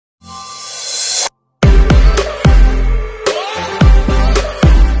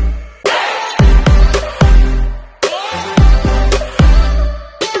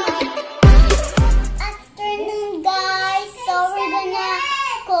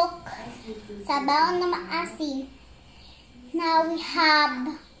Sabaw na maasim. Now we have,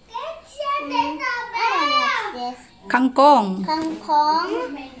 I don't know what's this. Kangkong.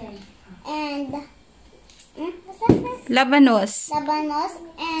 Kangkong. And, what's that? Labanos. Labanos.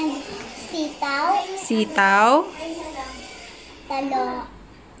 And sitaw. Sitaw. Talong.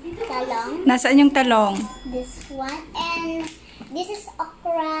 Nasaan yung talong? This one. And this is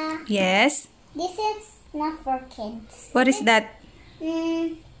okra. Yes. This is not for kids. What is that?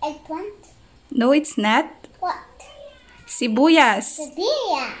 Eggplant. No, it's not. What? Sibuyas.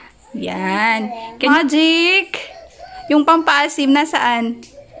 Sabia. Yan. Magic! Yung pampaasim, nasaan?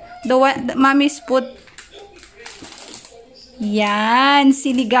 The one, mommy's put. Yan.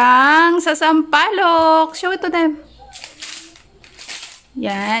 Sinigang sa Sampalok. Show it to them.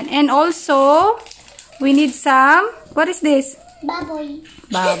 Yan. And also, we need some, what is this? Baboy.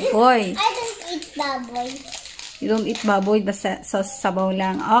 Baboy. I don't eat baboy. You don't eat baboy, the sabaw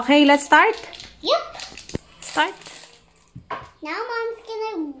lang. Okay, let's start. Yep. Start. Now mom's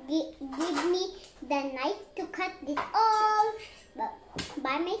gonna give me the knife to cut this all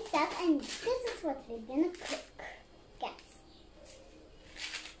by myself, and this is what we're gonna cook, guys.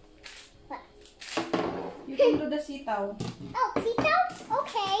 What? You can do the sitaw. Oh, sitaw?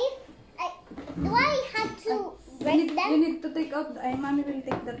 Okay. Do I have to break them? You need to take out, mommy will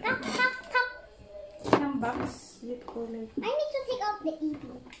take the Tuck, tuck, tuck. some box. Let's go like. I need to take out the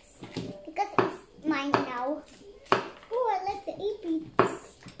e-beads because it's mine now. Oh, I like the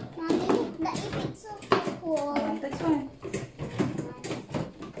e-beads. Mommy, the e-beads are so cool. That's fine.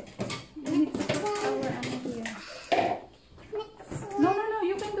 You need to put our here. Next one. No,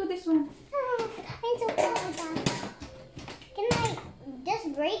 you can do this one. I'm so proud of that. Can I just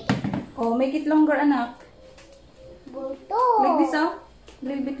break it? Oh, make it longer, anak. Bulto. Like this out. A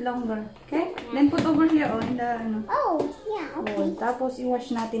little bit longer. Okay? Then put over here, oh, in the, ano. Oh, yeah, okay. Oh, tapos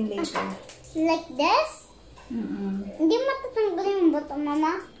i-wash natin later. Like this? Hindi matatanggal yung buto,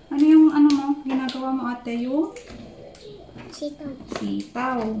 mama. Ano yung, ano mo, ginagawa mo ate, yung? Sitaw.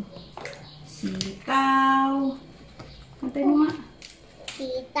 Sitaw. Sitaw. Antay mo nga.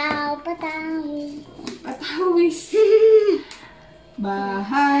 Sitaw, patawis. Patawis.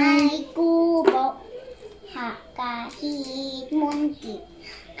 Bahay. Ay, kubo. Kahit munti.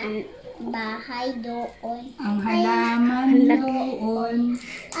 Ang bahay doon. Ang halaman doon.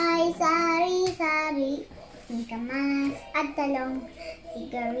 Ay, sari-sari. Singkamas at talong.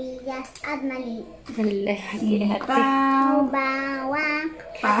 Sigarilyas at mali. Sitaw. Bawang.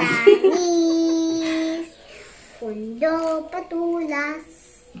 Patanis. Pundo, patulas.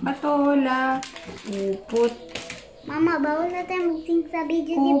 Patola. Upot. Mama, bawal na tayo mag-sing sa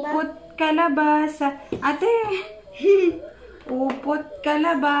video, di ba? Upot kalabasa. Ate! Upot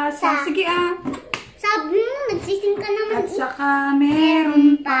kalabasa. Sige ah. Sabi mo, nagsising ka naman. At saka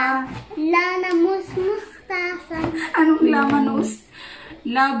meron pa. Lanamus mustasa. Anong lamanus?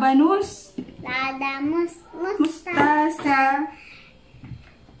 Labanus. Ladamus mustasa. Mustasa.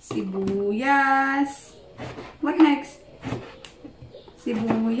 Sibuyas. What next?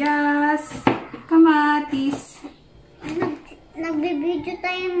 Sibuyas. Kamatis. Nagbe-video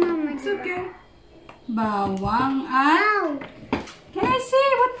tayo, mama. It's okay. Bawang at... Wow! Can I see?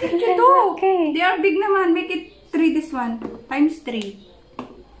 What did you do? Okay. They are big naman. Make it 3 this one. Times 3.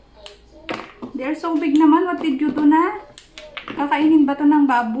 They are so big naman. What did you do na? Kakainin ba to ng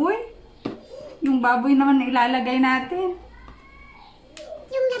baboy? Yung baboy naman na ilalagay natin.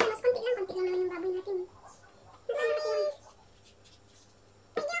 Yung labanos, konti lang naman yung baboy natin.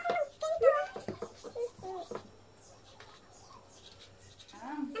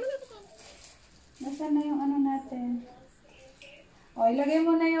 Nasaan na yung ano natin? O, ilagay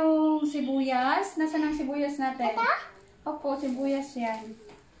mo na yung sibuyas. Nasaan ang sibuyas natin? Ito? Opo, sibuyas yan.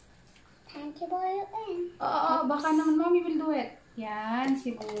 Thank you, boy. Oo, baka naman mommy will do it. Yan,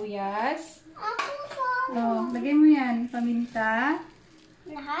 sibuyas. Ako po. O, lagay mo yan. Paminta.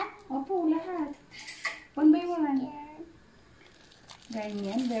 Lahat? Opo, lahat. One by one.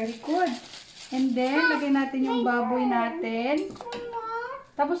 Ganyan, very good. And then, lagay natin yung baboy natin.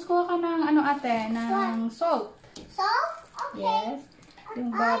 Tapos kuha ka ng ano ate, ng salt. Salt? Okay. Yes. Yung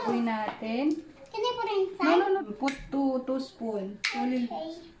baboy natin. Can I put it inside? No. Put 2 spoon. Okay.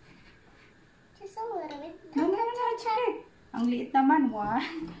 Just a little bit. No. It's okay. Ang liit naman.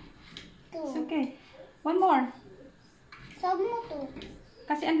 1. 2. It's okay. 1 more. Sabi mo 2.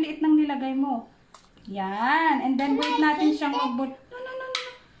 Kasi ang liit ng nilagay mo. Yan. And then wait natin siyang mag-boil. No.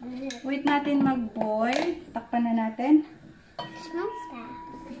 Wait natin mag-boil. Takpan na natin. Smells bad.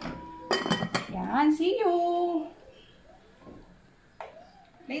 Yan. See you.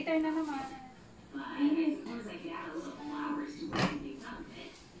 Later na naman. Okay.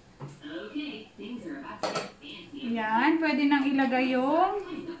 Ayan, pwede nang ilagay yung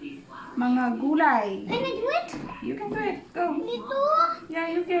mga gulay. Can I do it? You can do it. Go. Dito? Yeah,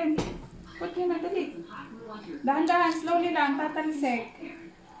 you can. Put yun na, dali. Dahan-dahan, slowly lang, tatalsik.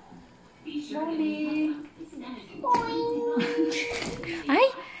 Slowly. Ay!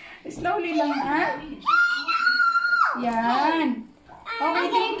 Slowly lang, ha? Yan. Okay,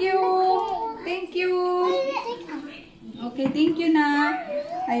 thank you. Thank you. Okay, thank you na.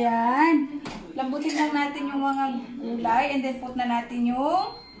 Ayan. Lambutin lang natin yung mga gulay and then put na natin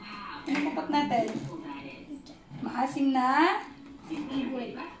yung ano put natin? Maasim na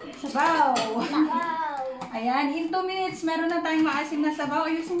sabaw. Ayan, in 2 minutes meron na tayong maasim na sabaw.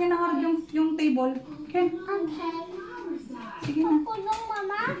 Ayusin nyo na hard yung table. Okay. Sige na.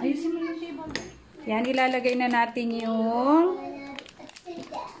 Ayusin mo yung table. Yan, ilalagay na natin yung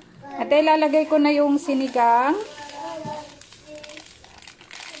ate, ilalagay ko na yung sinigang.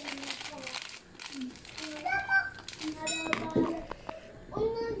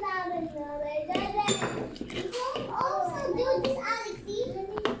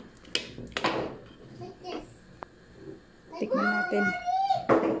 Tikman natin.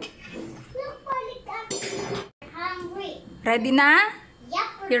 Ready na?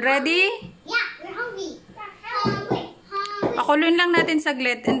 You ready? Yeah, we're hungry. Hungry. Pakuluin lang natin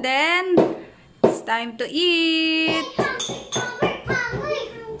saglit and then it's time to eat.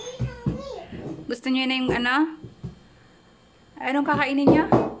 Gusto niyo na yung ano? Anong kakainin niyo?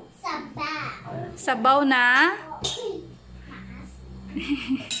 Sabaw. Sabaw na.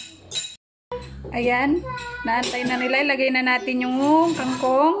 Ayan. Naantay na nila. Ilagay na natin yung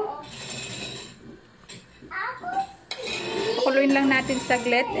kangkong. Pakuluin lang natin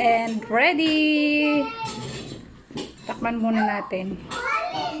saglit and ready. Takman muna natin.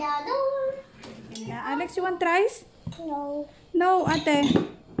 Alex, you want rice? No. No, ate.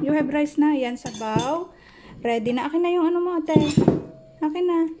 You have rice na. Yan, sabaw. Ready na. Akin na yung ano mo, ate. Akin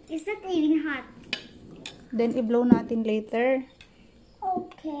na. Is that even hot? Then, i-blow natin later.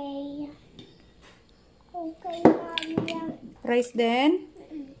 Okay. Okay, Mommy. Rice din.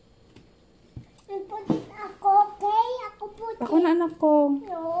 Put it ako, okay? Ako put it. Ako na anak ko.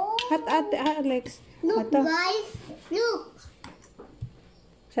 No. Hot ate, Alex. Look, Ito. guys. Look.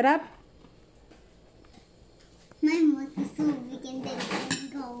 Sarap? My mouth is so big and then I can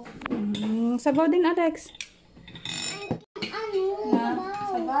go. Sabaw din, Alex. Ano?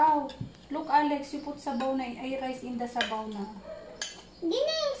 Sabaw. Look, Alex, you put sabaw na, ay rice in the sabaw na. Hindi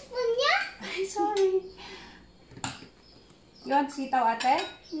na yung spoon niya? Ay, sorry. You want sitaw, ate?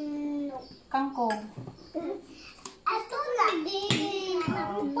 No. Kangkong. Ito na din.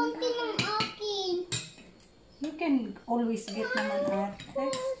 Konti ng akin. You can always get naman, Alex.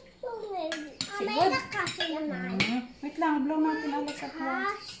 May nakaso naman. Wait lang, blow natin, Alex, at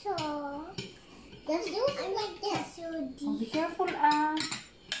once. Kaso. Just do it like this. Oh, be careful,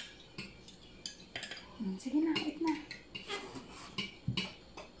 sige na, wait na.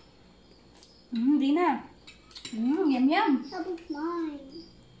 Di na. Yum, yum. Sabi mine.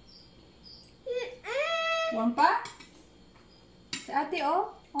 Warm pa? Si ate,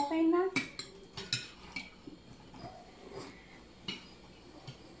 oh. Okay na.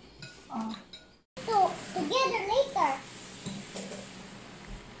 Oh. So, together later.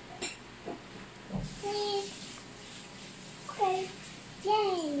 Please. Okay.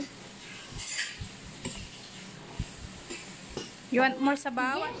 Yay. You want more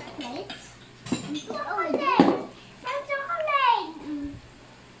sabaw? Chocolate. Chocolate. Some chocolate.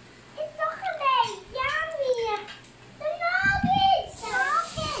 It's chocolate. Yummy. The nuggets.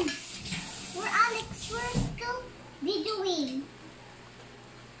 Nuggets. We're Alex. We're still videoing.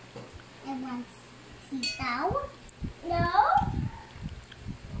 I want sitaw. No.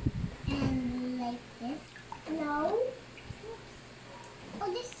 And like this. No. Oh,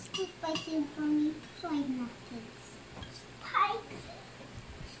 this is too spicy for me. So I'm not kids.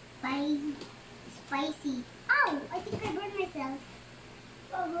 Spicy. Ow! I think I burned myself.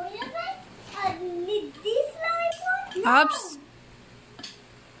 Oh, really? I need this like one? No. Oops.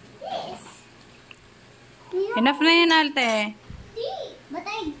 This. Enough na yun, Alte. But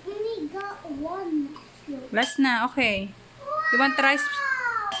I only got one. Last na, okay. You want rice?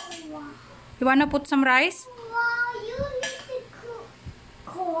 Wow. You wanna put some rice? Wow, you need to cook.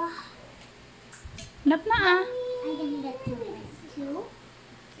 Enough na, I can get two rice too.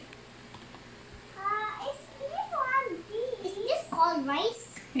 Is this called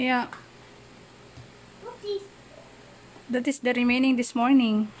rice? Yeah. What's this? That is the remaining this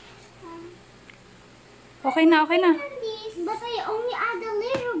morning. Okay na, okay na. But I only add a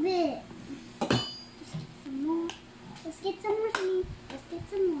little bit. Just some more. Let's get some more. Let's get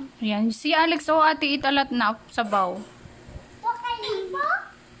some more. Ayan. Si Alex, oh, ate, eat a lot na sabaw. Okay, Lisa?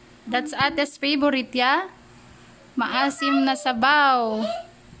 That's ate's favorite, yeah? Maasim na sabaw.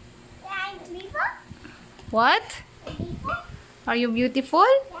 Yeah, Lisa? What? Lisa? Are you beautiful?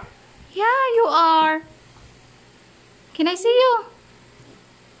 Yeah, you are. Can I see you?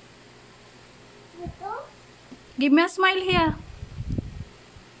 Ito? Give me a smile here.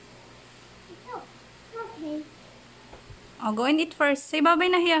 Ito. Okay. Oh, go and eat first. Say bye-bye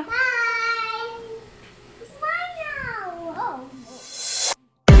na here. Bye!